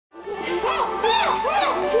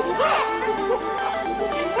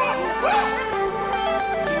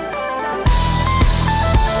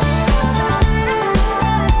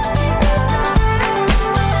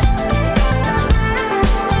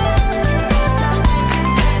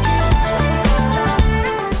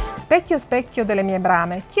Specchio, specchio delle mie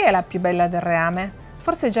brame, chi è la più bella del reame?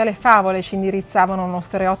 Forse già le favole ci indirizzavano uno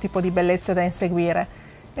stereotipo di bellezza da inseguire.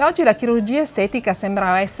 E oggi la chirurgia estetica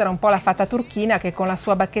sembra essere un po' la fata turchina che con la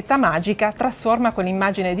sua bacchetta magica trasforma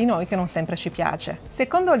quell'immagine di noi che non sempre ci piace.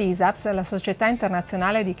 Secondo l'ISAPS, la Società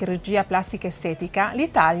Internazionale di Chirurgia Plastica Estetica,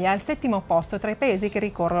 l'Italia è al 7° posto tra i paesi che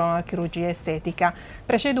ricorrono alla chirurgia estetica,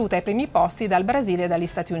 preceduta ai primi posti dal Brasile e dagli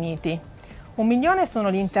Stati Uniti. 1 milione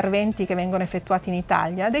sono gli interventi che vengono effettuati in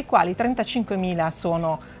Italia, dei quali 35.000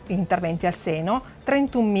 sono interventi al seno,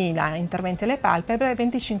 31.000 interventi alle palpebre,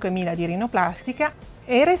 25.000 di rinoplastica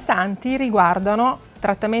e i restanti riguardano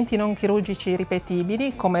trattamenti non chirurgici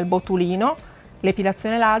ripetibili come il botulino,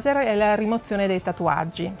 l'epilazione laser e la rimozione dei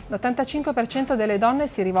tatuaggi. L'85% delle donne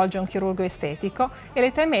si rivolge a un chirurgo estetico e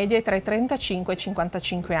l'età media è tra i 35 e i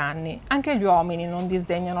 55 anni. Anche gli uomini non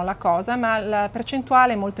disdegnano la cosa, ma la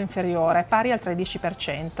percentuale è molto inferiore, pari al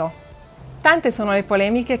 13%. Tante sono le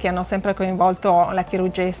polemiche che hanno sempre coinvolto la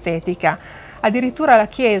chirurgia estetica. Addirittura la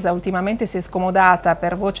Chiesa ultimamente si è scomodata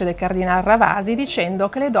per voce del cardinal Ravasi dicendo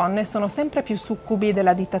che le donne sono sempre più succubi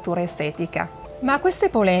della dittatura estetica. Ma a queste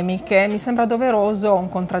polemiche mi sembra doveroso un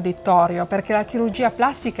contraddittorio, perché la chirurgia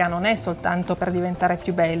plastica non è soltanto per diventare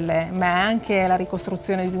più belle, ma è anche la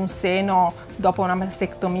ricostruzione di un seno dopo una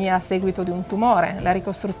mastectomia a seguito di un tumore, la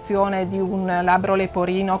ricostruzione di un labbro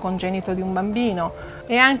leporino congenito di un bambino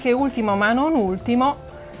e anche, ultimo ma non ultimo,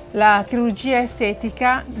 la chirurgia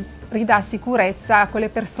estetica ridà sicurezza a quelle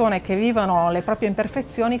persone che vivono le proprie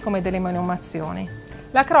imperfezioni come delle menomazioni.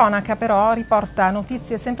 La cronaca però riporta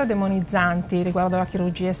notizie sempre demonizzanti riguardo alla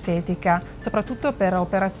chirurgia estetica, soprattutto per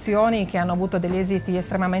operazioni che hanno avuto degli esiti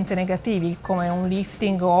estremamente negativi come un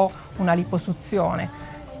lifting o una liposuzione.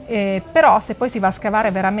 Però se poi si va a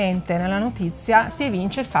scavare veramente nella notizia si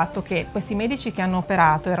evince il fatto che questi medici che hanno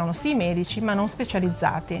operato erano sì medici ma non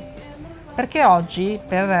specializzati. Perché oggi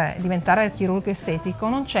per diventare chirurgo estetico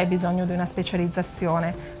non c'è bisogno di una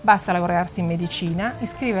specializzazione, basta laurearsi in medicina,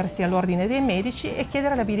 iscriversi all'ordine dei medici e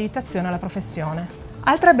chiedere l'abilitazione alla professione.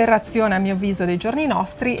 Altra aberrazione a mio avviso dei giorni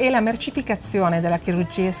nostri è la mercificazione della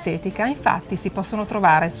chirurgia estetica, infatti si possono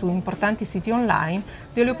trovare su importanti siti online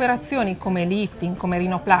delle operazioni come lifting, come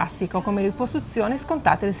rinoplastica come liposuzione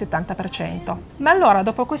scontate del 70%. Ma allora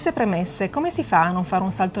dopo queste premesse come si fa a non fare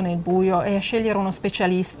un salto nel buio e a scegliere uno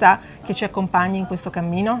specialista che ci accompagni in questo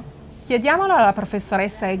cammino? Chiediamolo alla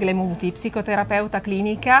professoressa Egle Muti, psicoterapeuta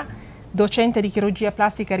clinica, docente di chirurgia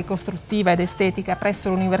plastica ricostruttiva ed estetica presso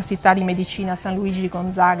l'Università di Medicina San Luigi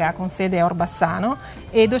Gonzaga con sede a Orbassano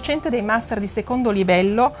e docente dei master di secondo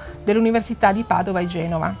livello dell'Università di Padova e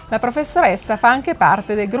Genova. La professoressa fa anche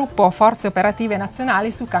parte del gruppo Forze Operative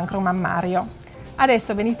Nazionali sul cancro mammario.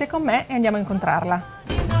 Adesso venite con me e andiamo a incontrarla.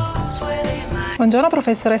 Buongiorno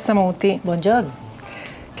professoressa Muti. Buongiorno.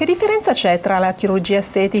 Che differenza c'è tra la chirurgia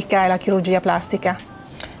estetica e la chirurgia plastica?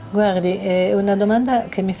 Guardi, è una domanda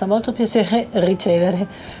che mi fa molto piacere ricevere,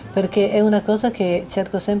 perché è una cosa che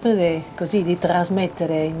cerco sempre di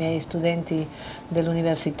trasmettere ai miei studenti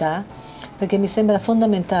dell'università, perché mi sembra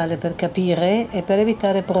fondamentale per capire e per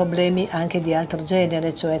evitare problemi anche di altro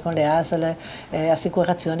genere, cioè con le ASL,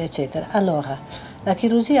 assicurazioni, eccetera. Allora, la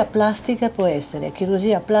chirurgia plastica può essere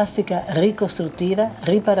chirurgia plastica ricostruttiva,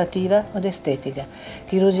 riparativa o estetica.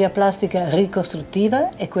 Chirurgia plastica ricostruttiva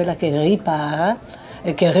è quella che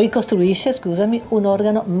ricostruisce, un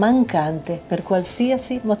organo mancante per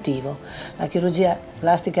qualsiasi motivo. La chirurgia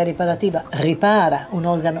plastica riparativa ripara un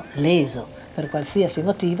organo leso per qualsiasi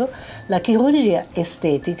motivo. La chirurgia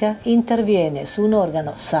estetica interviene su un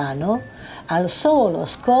organo sano al solo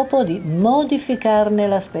scopo di modificarne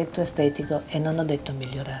l'aspetto estetico e non ho detto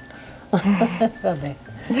migliorarlo. Vabbè.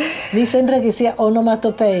 Mi sembra che sia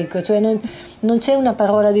onomatopeico, cioè non c'è una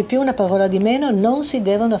parola di più, una parola di meno, non si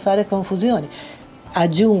devono fare confusioni.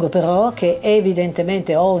 Aggiungo però che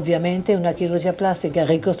evidentemente, ovviamente, una chirurgia plastica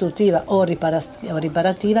ricostruttiva o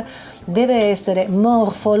riparativa deve essere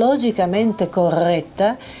morfologicamente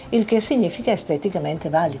corretta, il che significa esteticamente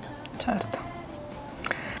valido. Certo.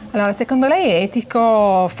 Allora, secondo lei è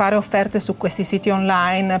etico fare offerte su questi siti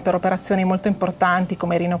online per operazioni molto importanti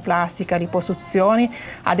come rinoplastica, liposuzioni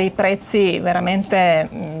a dei prezzi veramente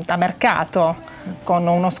da mercato, con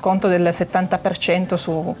uno sconto del 70%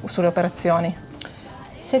 sulle operazioni?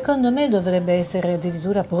 Secondo me dovrebbe essere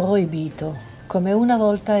addirittura proibito, come una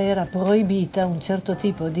volta era proibita un certo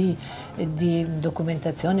tipo di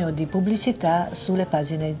documentazione o di pubblicità sulle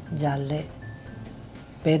pagine gialle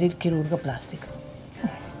per il chirurgo plastico.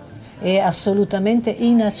 È assolutamente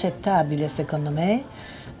inaccettabile secondo me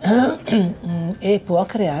e può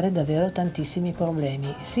creare davvero tantissimi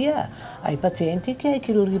problemi sia ai pazienti che ai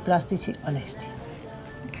chirurghi plastici onesti.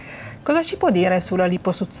 Cosa ci può dire sulla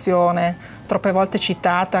liposuzione, troppe volte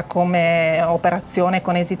citata come operazione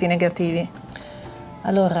con esiti negativi?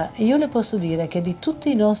 Allora, io le posso dire che di tutte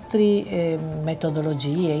le nostre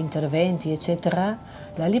metodologie, interventi, eccetera,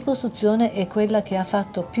 la liposuzione è quella che ha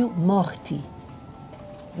fatto più morti,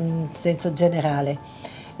 in senso generale.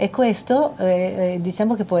 E questo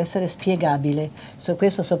diciamo che può essere spiegabile,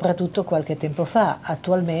 questo soprattutto qualche tempo fa.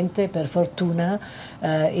 Attualmente, per fortuna,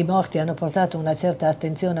 i morti hanno portato una certa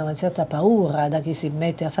attenzione, una certa paura da chi si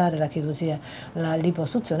mette a fare la chirurgia, la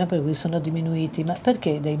liposuzione, per cui sono diminuiti. Ma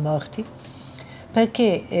perché dei morti?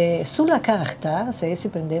 Perché sulla carta, se si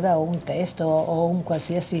prendeva un testo o un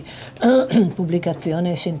qualsiasi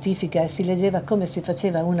pubblicazione scientifica e si leggeva come si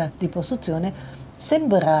faceva una liposuzione,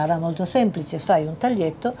 sembrava molto semplice: fai un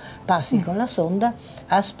taglietto, passi con la sonda,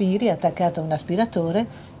 aspiri attaccato a un aspiratore,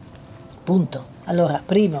 punto. Allora,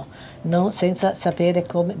 primo, senza sapere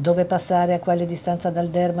dove passare, a quale distanza dal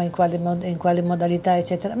derma, in quale modalità,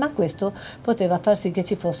 eccetera, ma questo poteva far sì che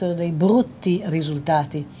ci fossero dei brutti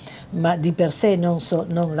risultati, ma di per sé non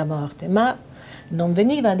la morte. Ma non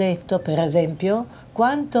veniva detto, per esempio,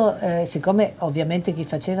 quanto, siccome ovviamente chi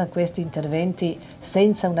faceva questi interventi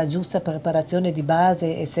senza una giusta preparazione di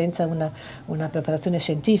base e senza una preparazione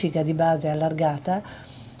scientifica di base allargata,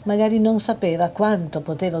 magari non sapeva quanto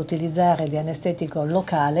poteva utilizzare di anestetico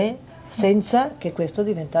locale senza che questo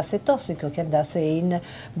diventasse tossico, che andasse in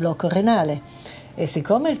blocco renale. E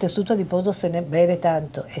siccome il tessuto adiposo se ne beve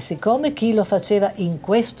tanto, e siccome chi lo faceva in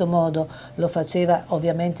questo modo lo faceva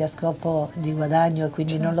ovviamente a scopo di guadagno, e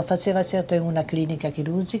quindi non lo faceva certo in una clinica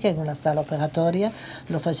chirurgica, in una sala operatoria,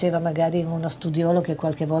 lo faceva magari in uno studiolo che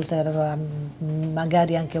qualche volta erano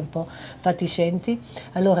magari anche un po' fatiscenti,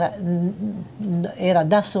 allora era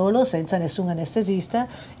da solo, senza nessun anestesista,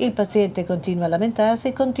 il paziente continua a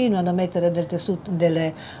lamentarsi, continuano a mettere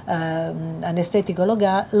del anestetico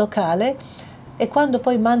locale. E quando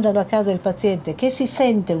poi mandano a casa il paziente che si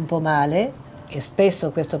sente un po' male, e spesso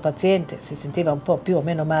questo paziente si sentiva un po' più o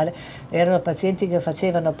meno male, erano pazienti che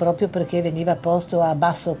facevano proprio perché veniva posto a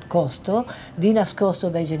basso costo, di nascosto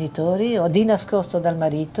dai genitori o di nascosto dal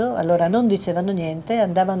marito, allora non dicevano niente,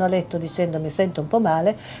 andavano a letto dicendo mi sento un po'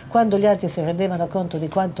 male, quando gli altri si rendevano conto di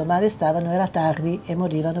quanto male stavano era tardi e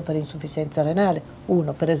morivano per insufficienza renale,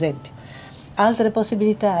 uno per esempio. Altre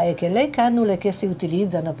possibilità è che le cannule che si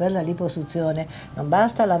utilizzano per la liposuzione non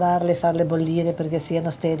basta lavarle e farle bollire perché siano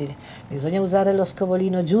sterili, bisogna usare lo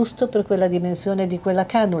scovolino giusto per quella dimensione di quella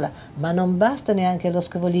cannula, ma non basta neanche lo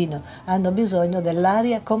scovolino, hanno bisogno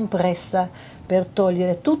dell'aria compressa per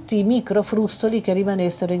togliere tutti i microfrustoli che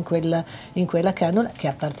rimanessero in quella cannula che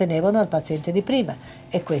appartenevano al paziente di prima,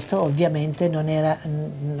 e questo ovviamente non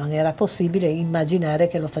era possibile immaginare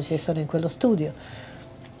che lo facessero in quello studio.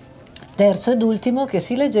 Terzo ed ultimo, che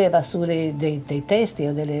si leggeva su dei testi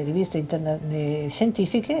o delle riviste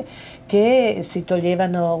scientifiche che si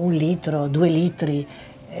toglievano 1 litro, 2 litri,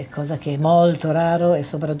 cosa che è molto raro e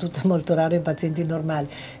soprattutto molto raro in pazienti normali.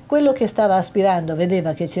 Quello che stava aspirando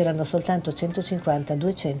vedeva che c'erano soltanto 150,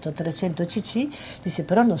 200, 300 cc, dice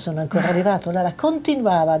però non sono ancora arrivato, allora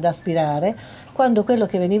continuava ad aspirare quando quello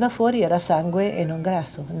che veniva fuori era sangue e non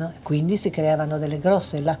grasso, no? Quindi si creavano delle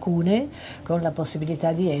grosse lacune con la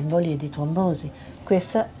possibilità di emboli e di trombosi.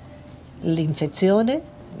 Questa, l'infezione,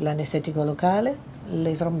 l'anestetico locale,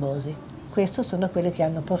 le trombosi, queste sono quelle che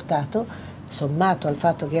hanno portato, sommato al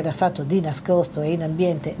fatto che era fatto di nascosto e in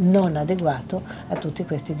ambiente non adeguato, a tutti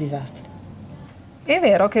questi disastri. È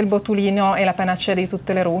vero che il botulino è la panacea di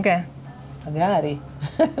tutte le rughe? Magari,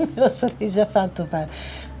 me lo sarei già fatto fare.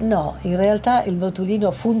 No, in realtà il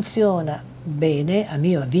botulino funziona bene, a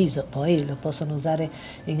mio avviso, poi lo possono usare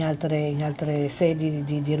in altre sedi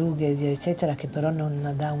di rughe, eccetera, che però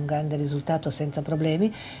non dà un grande risultato senza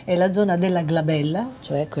problemi, è la zona della glabella,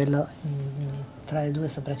 cioè quello tra le 2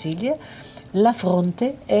 sopracciglia, la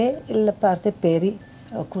fronte e la parte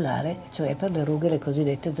perioculare, cioè per le rughe, le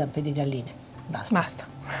cosiddette zampe di galline. Basta.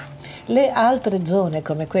 Le altre zone,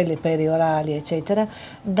 come quelle periorali, eccetera,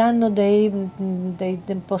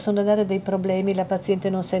 possono dare dei problemi, la paziente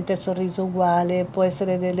non sente il sorriso uguale, può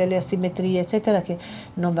essere delle asimmetrie, eccetera, che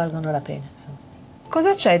non valgono la pena. Insomma.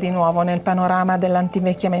 Cosa c'è di nuovo nel panorama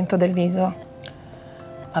dell'antivecchiamento del viso?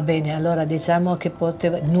 Va bene, allora diciamo che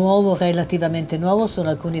relativamente nuovo sono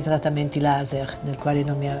alcuni trattamenti laser, nel quali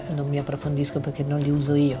non mi approfondisco perché non li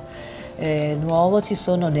uso io. Nuovo ci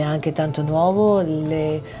sono, neanche tanto nuovo,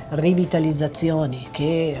 le rivitalizzazioni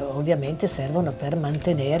che ovviamente servono per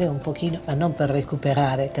mantenere un pochino, ma non per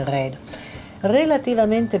recuperare terreno.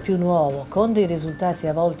 Relativamente più nuovo, con dei risultati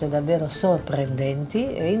a volte davvero sorprendenti,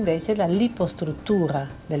 è invece la lipostruttura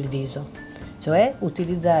del viso. cioè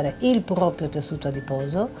utilizzare il proprio tessuto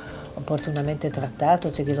adiposo, opportunamente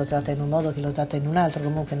trattato, c'è chi lo tratta in un modo, chi lo tratta in un altro,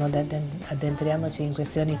 comunque non addentriamoci in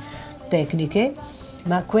questioni tecniche,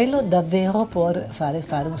 ma quello davvero può fare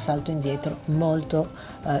un salto indietro molto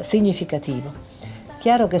significativo.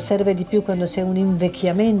 Chiaro che serve di più quando c'è un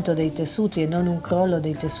invecchiamento dei tessuti e non un crollo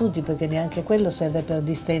dei tessuti, perché neanche quello serve per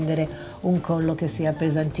distendere un collo che sia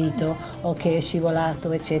appesantito o che è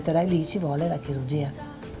scivolato, eccetera, e lì ci vuole la chirurgia.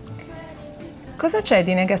 Cosa c'è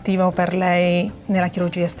di negativo per lei nella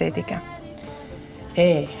chirurgia estetica?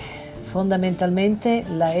 È fondamentalmente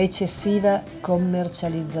la eccessiva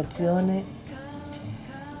commercializzazione,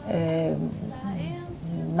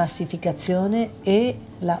 massificazione e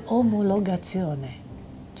la omologazione.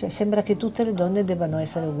 Cioè sembra che tutte le donne debbano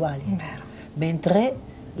essere uguali, Vero. mentre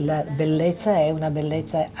la bellezza è una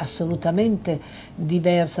bellezza assolutamente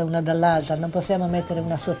diversa una dall'altra. Non possiamo mettere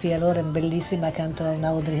una Sofia Loren bellissima accanto a una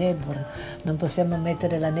Audrey Hepburn, non possiamo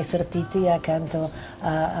mettere la Nefertiti accanto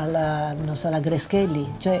alla, non so, la Grace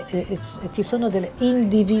Kelly. Cioè ci sono delle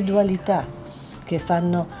individualità che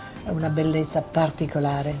fanno una bellezza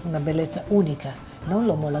particolare, una bellezza unica. Non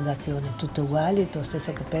l'omologazione, tutte uguali, il tuo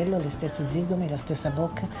stesso capello, gli stessi zigomi, la stessa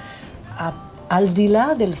bocca, al di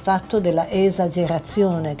là del fatto della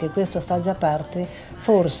esagerazione, che questo fa già parte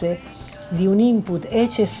forse di un input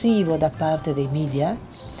eccessivo da parte dei media,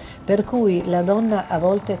 per cui la donna a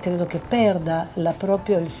volte credo che perda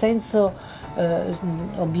il senso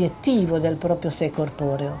obiettivo del proprio sé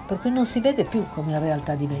corporeo, per cui non si vede più come in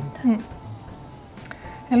realtà diventa.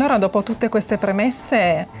 E allora, dopo tutte queste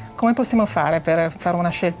premesse, come possiamo fare per fare una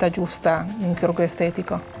scelta giusta in chirurgo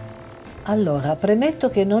estetico? Allora, premetto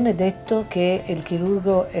che non è detto che il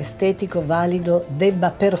chirurgo estetico valido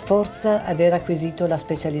debba per forza aver acquisito la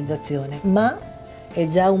specializzazione, ma è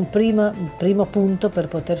già un primo punto per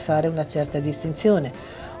poter fare una certa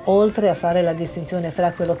distinzione, oltre a fare la distinzione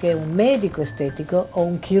fra quello che è un medico estetico o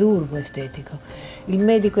un chirurgo estetico. Il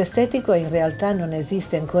medico estetico in realtà non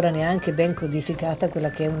esiste ancora neanche ben codificata quella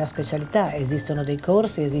che è una specialità, esistono dei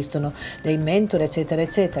corsi, esistono dei mentor, eccetera,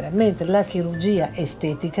 eccetera, mentre la chirurgia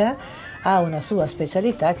estetica ha una sua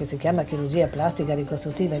specialità che si chiama chirurgia plastica,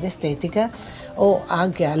 ricostruttiva ed estetica, o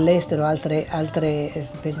anche all'estero altre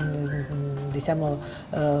diciamo,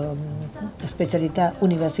 specialità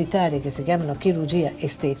universitarie che si chiamano chirurgia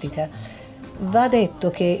estetica. Va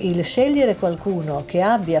detto che il scegliere qualcuno che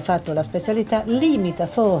abbia fatto la specialità limita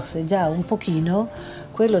forse già un pochino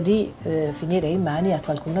quello di finire in mani a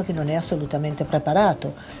qualcuno che non è assolutamente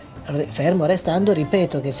preparato. Fermo restando,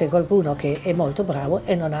 ripeto, che c'è qualcuno che è molto bravo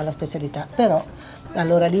e non ha la specialità, però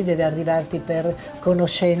allora lì deve arrivarti per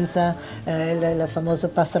conoscenza, il famoso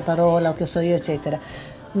passaparola o che so io, eccetera.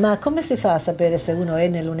 Ma come si fa a sapere se uno è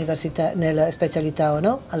nell'università, nella specialità o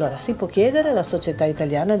no? Allora si può chiedere alla Società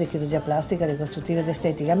Italiana di Chirurgia Plastica, Ricostruttiva ed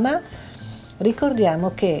Estetica, ma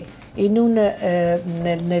ricordiamo che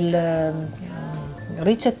nel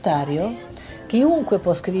ricettario chiunque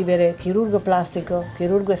può scrivere chirurgo plastico,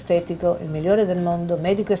 chirurgo estetico, il migliore del mondo,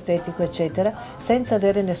 medico estetico, eccetera, senza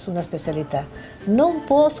avere nessuna specialità. Non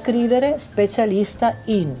può scrivere specialista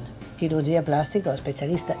in chirurgia plastica o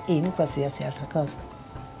specialista in qualsiasi altra cosa.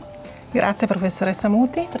 Grazie professoressa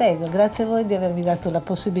Muti. Prego, grazie a voi di avermi dato la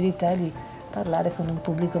possibilità di parlare con un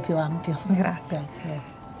pubblico più ampio. Grazie.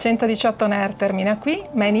 Grazie. 118 NER termina qui,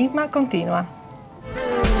 ma Enigma continua.